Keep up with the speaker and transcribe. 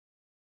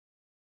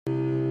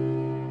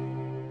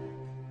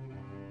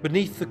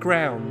Beneath the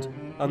ground,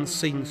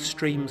 unseen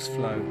streams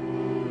flow.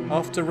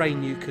 After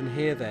rain you can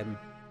hear them.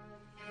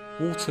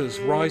 Waters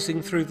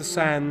rising through the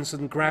sands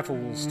and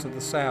gravels to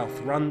the south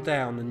run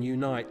down and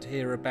unite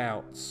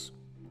hereabouts.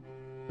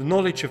 The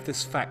knowledge of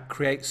this fact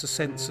creates a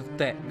sense of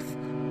depth,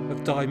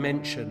 of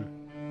dimension.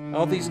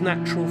 Are these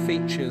natural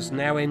features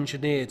now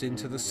engineered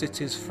into the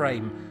city's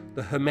frame,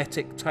 the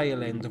hermetic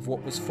tail end of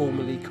what was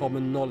formerly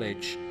common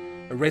knowledge,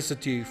 a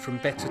residue from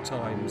better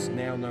times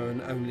now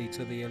known only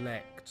to the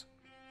elect?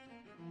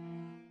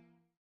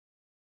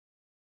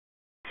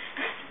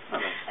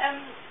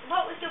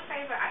 What was your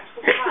favourite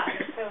actual part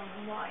of the film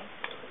and why?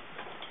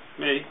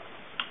 Me?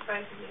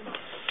 Both of you.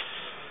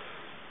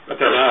 I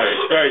don't know.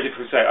 It's very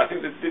difficult to say. I think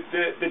the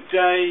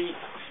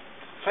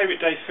favourite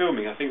day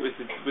filming, I think, was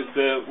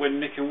when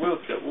Nick and Will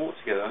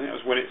walked together. I think that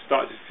was when it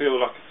started to feel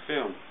like a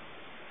film.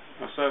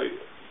 So it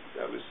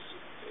was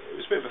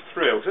a bit of a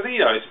thrill. Because I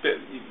think, it's a bit.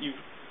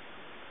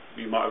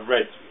 You might have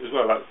read as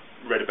well,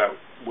 read about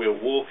Will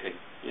walking.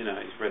 He's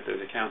read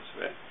those accounts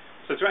of it.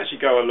 So to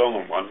actually go along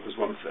on one was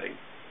one thing,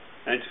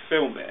 and to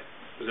film it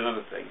was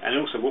another thing, and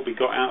also what we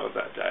got out of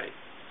that day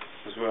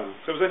as well.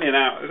 So it was only an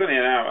hour.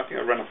 I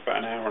think I ran off about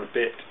an hour and a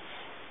bit,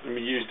 and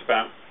we used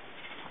about,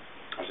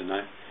 I don't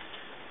know,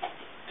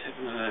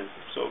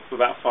 sort of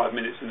about 5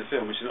 minutes in the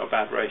film, which is not a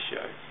bad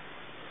ratio.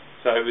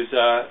 So it was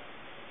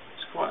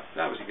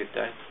that was a good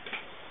day.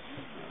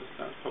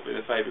 That was probably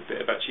the favourite bit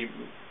of actually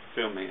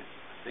filming it,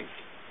 I think.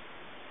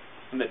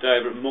 And the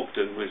day over at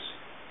Mogden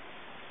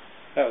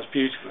that was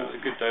beautiful. That was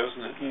a good day,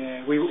 wasn't it?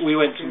 Yeah, we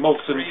went to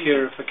Mogden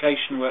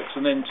Purification Works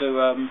and then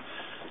to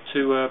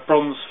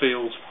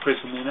Bronzefield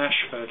Prison in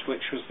Ashford,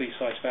 which was the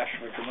site of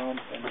Ashford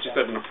Remand. I just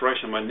had an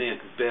operation on my knee. I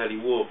could barely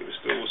walk. It was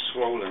still all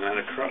swollen. I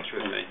had a crutch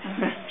with me,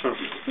 trying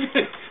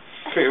to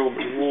film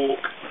and walk.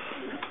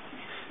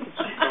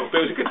 But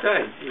it was a good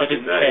day. I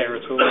didn't care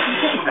at all.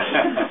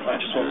 I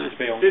just wanted to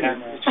be on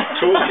camera. Just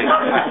talking.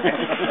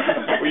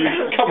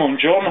 Come on,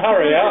 John,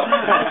 hurry up.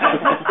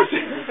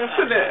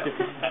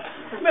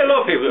 There are a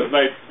lot of people that have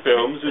made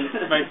films and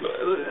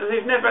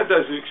they've never had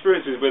those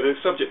experiences where the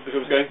subject of the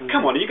film's going,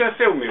 come on, are you going to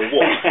film me or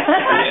what?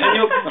 And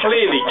you're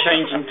clearly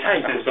changing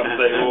tape or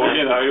something,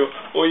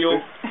 or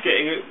you're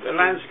getting a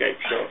landscape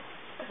shot.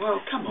 Well,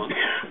 come on.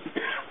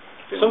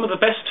 Some of the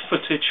best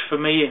footage for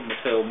me in the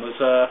film was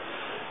I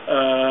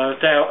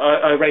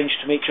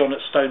arranged to meet John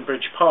at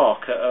Stonebridge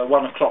Park at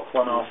 1 o'clock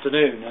one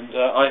afternoon, and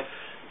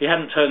he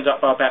hadn't turned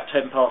up by about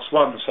 1:10,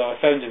 so I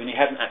phoned him, and he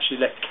hadn't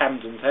actually left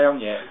Camden Town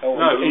yet.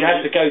 He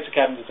had to go to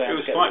Camden Town.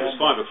 It was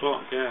 5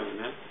 o'clock, yeah.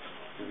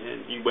 And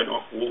then you went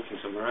off walking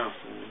somewhere else.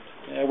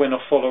 I went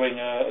off following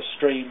a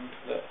stream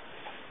that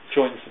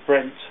joins the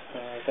Brent.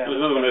 It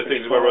was another one of those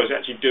things where I was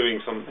actually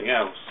doing something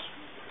else.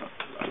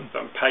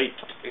 I'm paid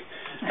to do.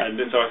 And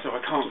so I said,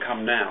 I can't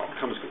come now. I'll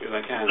come as quickly as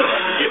I can. So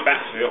I can get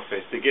back to the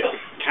office, to get the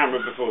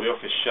camera before the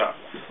office shut,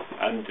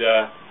 and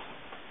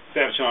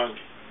don't have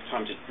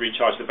time to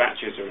recharge the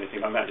batteries or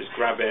anything like that. Just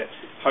grab it,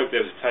 hope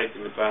there was a tape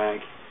in the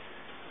bag.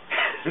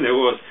 And there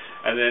was.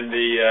 And then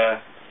the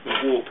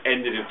walk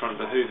ended in front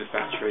of the Hoover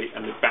factory,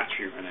 and the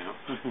battery ran out.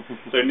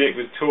 So Nick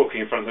was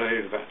talking in front of the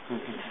Hoover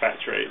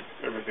factory,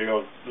 everything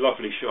on.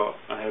 Lovely shot.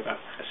 I had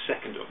about a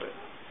second of it.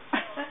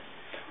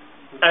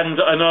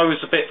 And I was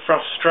a bit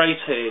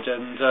frustrated,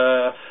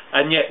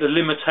 and yet the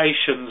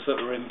limitations that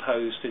were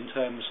imposed in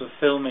terms of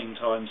filming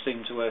time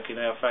seemed to work in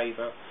our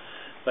favour.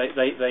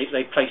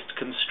 They placed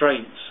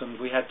constraints, and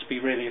we had to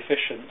be really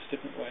efficient,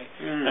 didn't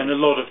we? And a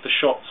lot of the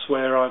shots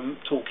where I'm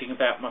talking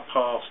about my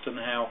past and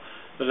how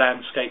the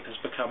landscape has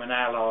become an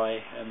ally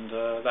and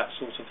that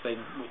sort of thing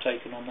were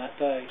taken on that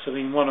day. So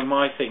one of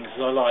my things is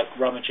I like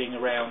rummaging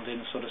around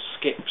in sort of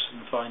skips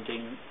and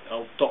finding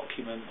old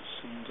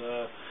documents,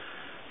 and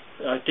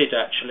I did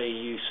actually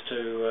used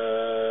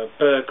to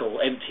burgle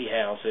empty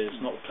houses,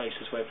 not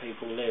places where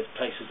people lived,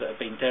 places that have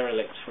been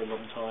derelict for a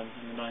long time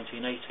in the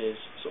 1980s,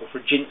 sort of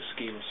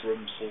Rajinsky's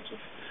room sort of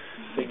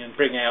thing, and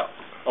bring out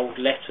old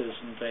letters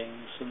and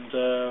things.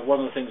 And one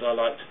of the things I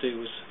liked to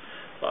do was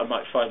I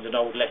might find an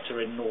old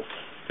letter in North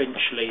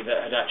Finchley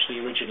that had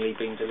actually originally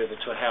been delivered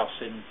to a house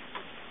in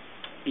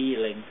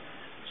Ealing,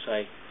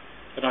 say,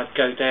 and I'd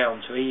go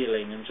down to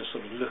Ealing and just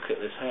sort of look at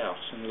this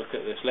house and look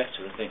at this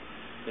letter and think,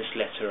 this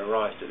letter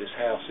arrived at this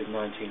house in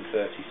 1936,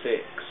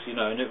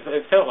 and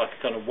it felt like a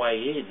kind of way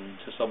in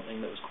to something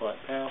that was quite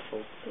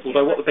powerful.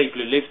 Although what the people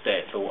who lived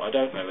there thought, I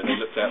don't know, when they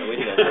looked out the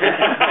window.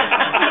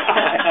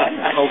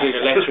 Holding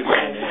a letter in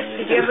their hand.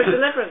 Did you ever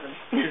deliver them?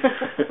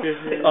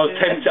 I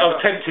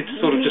was tempted to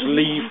sort of just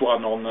leave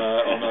one on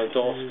a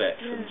doorstep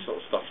and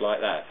sort of stuff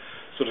like that.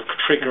 Sort of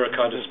trigger a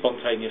kind of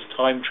spontaneous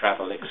time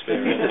travel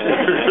experience.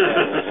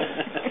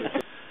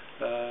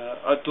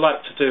 I'd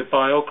like to do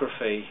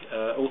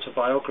a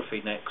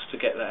autobiography next to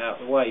get that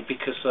out of the way,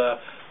 because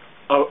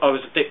I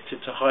was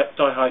addicted to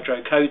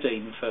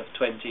dihydrocodeine for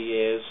 20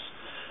 years,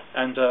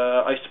 and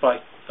I used to buy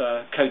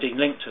codeine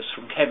linctus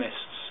from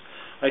chemists.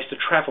 I used to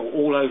travel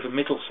all over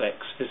Middlesex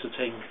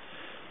visiting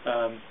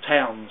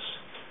towns,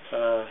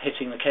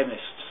 hitting the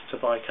chemists to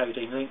buy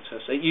codeine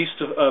linctus. It used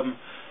to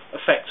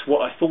affect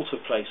what I thought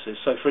of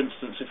places. So, for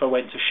instance, if I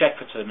went to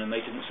Shepperton and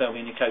they didn't sell me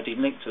any codeine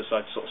linctus,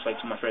 I'd sort of say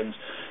to my friends,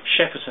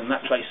 Shepperton,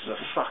 that place is a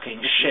fucking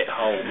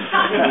shithole.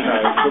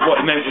 But what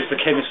it meant was the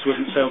chemist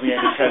wouldn't sell me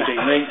any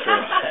codeine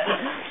linctus.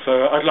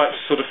 So I'd like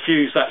to sort of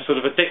fuse that sort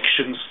of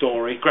addiction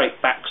story, great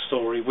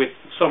backstory, with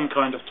some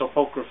kind of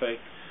topography.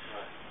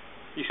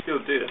 You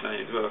still do that, don't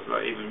you, as well?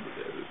 Like, even,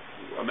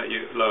 I met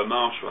you at Lower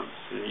Marsh once,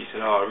 and you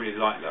said, oh, I really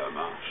like Lower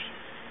Marsh.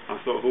 I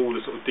thought of all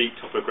the sort of deep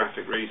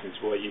topographic reasons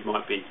why you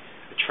might be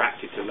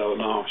attracted to Lower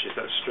Marsh, is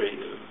that street,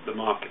 the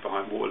market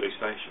behind Waterloo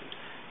Station.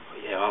 Oh,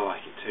 yeah, I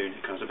like it too,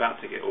 Nick. I was about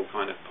to get all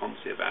kind of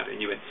poncy about it,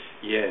 and you went,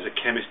 yeah, there's a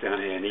chemist down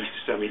here, and he used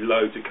to sell me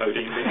loads of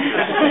codeine linctus.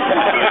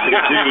 I used to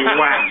get really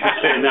whacked to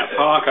sit in that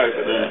park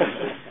over there.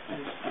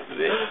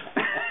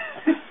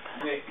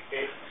 Nick,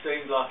 it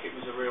seemed like it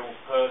was a real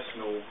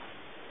personal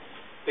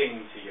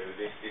thing to you,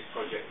 this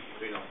project that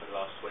you've been on for the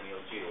last 20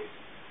 odd years.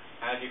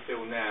 How do you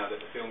feel now that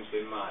the film's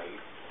been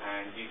made?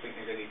 And do you think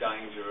there's any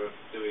danger of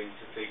doing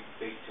to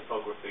deep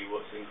topography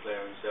what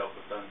Sinclair himself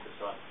have done to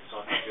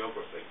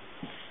psychogeography?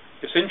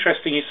 It's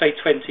interesting you say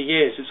 20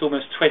 years. It's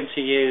almost 20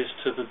 years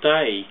to the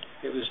day.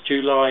 It was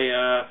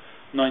July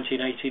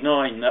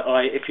 1989 that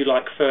I, if you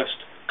like,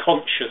 first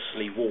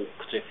consciously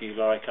walked, if you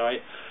like. I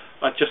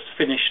just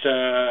finished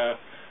a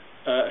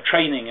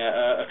training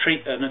at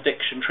an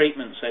addiction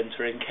treatment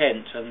centre in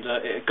Kent, and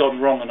it had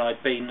gone wrong and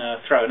I'd been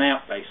thrown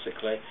out,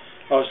 basically.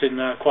 I was in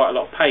quite a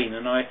lot of pain,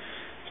 and I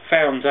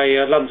found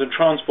a London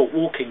Transport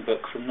walking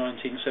book from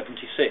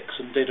 1976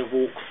 and did a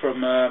walk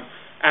from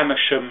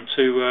Amersham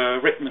to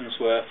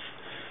Rickmansworth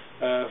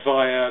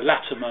via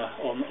Latimer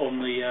on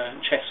the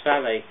Chess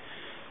Valley,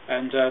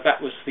 and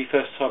that was the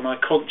first time I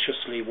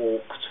consciously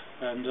walked,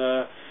 and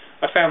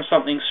I found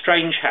something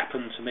strange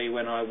happen to me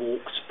when I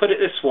walked. Put it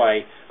this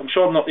way, I'm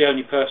sure I'm not the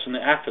only person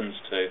it happens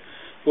to,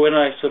 but when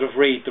I sort of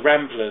read the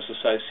Ramblers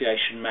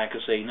Association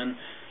magazine, and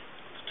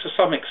to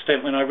some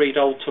extent when I read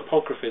old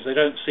topographies, they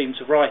don't seem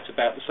to write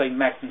about the same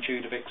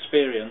magnitude of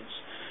experience.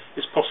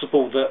 It's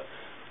possible that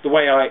the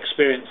way I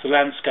experience the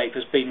landscape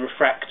has been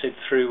refracted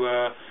through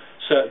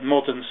certain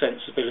modern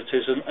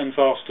sensibilities and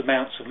vast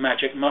amounts of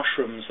magic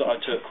mushrooms that I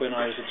took when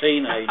I was a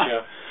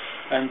teenager.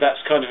 And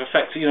that's kind of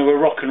affected, we're a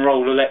rock and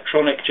roll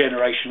electronic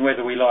generation,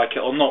 whether we like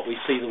it or not. We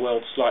see the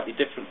world slightly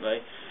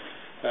differently.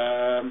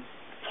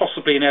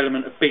 Possibly an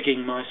element of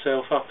bigging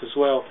myself up as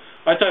well.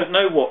 I don't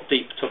know what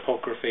deep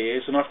topography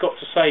is, and I've got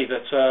to say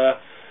that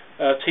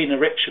Tina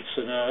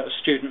Richardson, a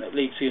student at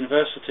Leeds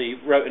University,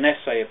 wrote an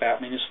essay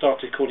about me and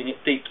started calling it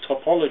deep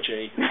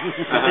topology.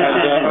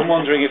 And I'm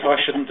wondering if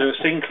I shouldn't do a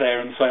Sinclair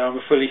and say I'm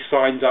a fully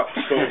signed up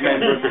sort of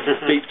member of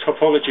deep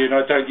topology, and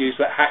I don't use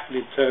that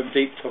hackneyed term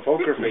deep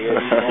topography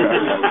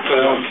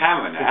anymore. On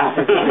camera now.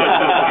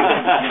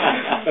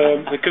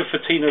 Good for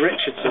Tina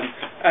Richardson.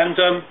 And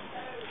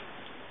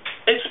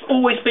it's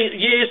always been,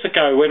 years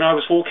ago when I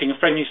was walking, a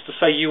friend used to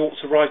say you ought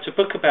to write a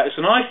book about this,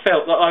 and I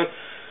felt that I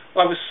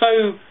was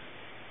so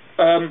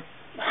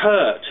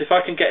hurt, if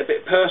I can get a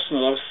bit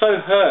personal, I was so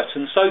hurt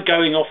and so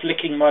going off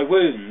licking my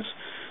wounds,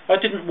 I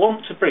didn't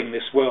want to bring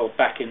this world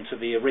back into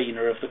the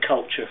arena of the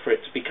culture for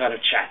it to be kind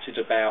of chatted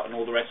about and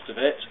all the rest of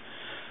it.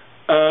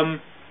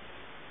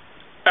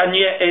 And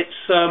yet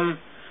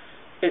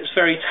it's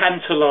very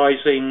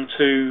tantalising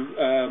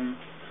to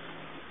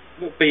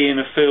be in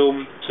a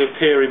film, to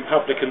appear in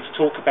public and to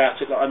talk about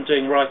it like I'm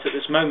doing right at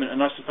this moment,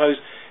 and I suppose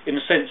in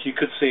a sense you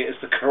could see it as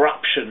the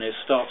corruption is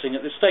starting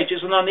at this stage.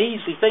 It's an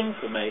uneasy thing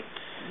for me.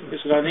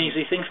 It's an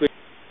uneasy thing for me.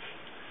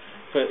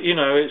 But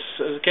it's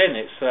again,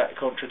 it's that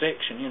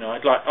contradiction.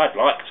 I'd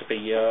like to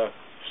be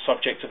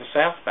subject of a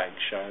South Bank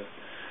show.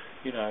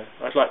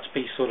 I'd like to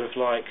be sort of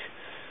like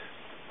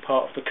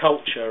part of the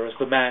culture as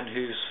the man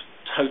who's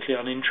totally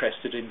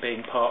uninterested in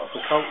being part of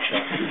the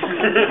culture.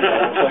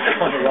 That's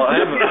kind of what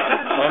I am.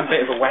 I'm a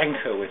bit of a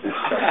wanker with this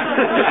stuff.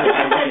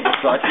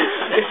 It's like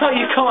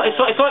you can't. It's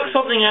like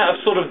something out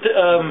of sort of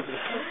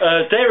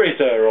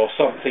Derrida or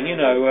something.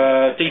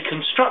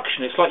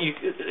 Deconstruction. It's like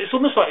it's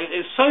almost like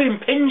it so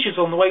impinges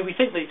on the way we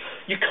think that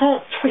you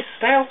can't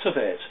twist out of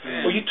it,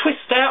 or you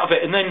twist out of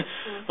it, and then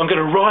I'm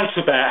going to write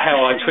about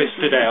how I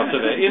twisted out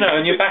of it.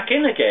 And you're back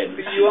in again.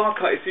 You are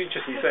quite. It's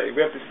interesting you say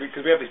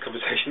because we have these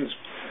conversations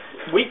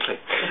weekly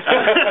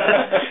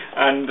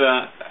and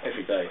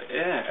every day.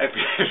 Yeah,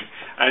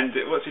 and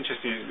what's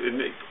interesting is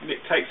Nick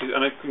takes it,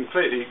 and I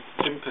completely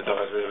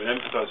sympathise with him and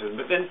empathise with him,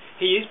 but then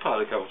he is part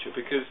of the culture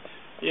because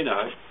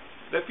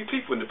there'll be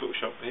people in the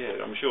bookshop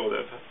here, I'm sure,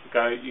 that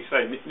go, you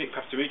say Nick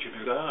Papadimitriou,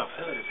 people go, oh, I've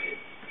heard of him,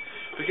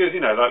 because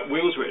like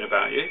Will's written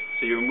about you,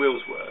 so you're in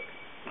Will's work,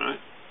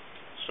 right?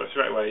 So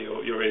straight away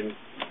you're in.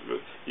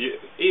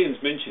 Iain's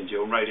mentioned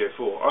you on Radio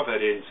 4. I've heard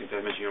Iain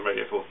Sinclair mention you on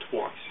Radio 4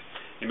 twice.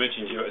 He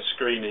mentioned you at a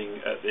screening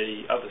at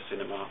the other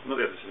cinema, not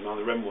the other cinema,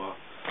 the Renoir.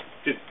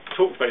 Did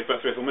talk about it for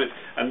about 3 or 4 minutes.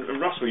 And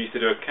Russell used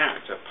to do a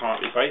character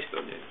partly based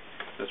on you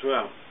as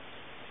well.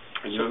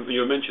 And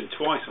you were mentioned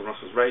twice on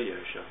Russell's radio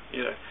show.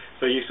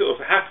 So you sort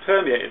of have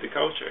permeated the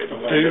culture in a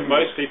way that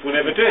most people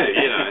never do.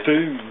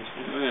 Doomed.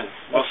 Yeah.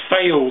 I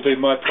failed in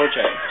my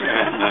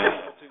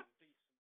project.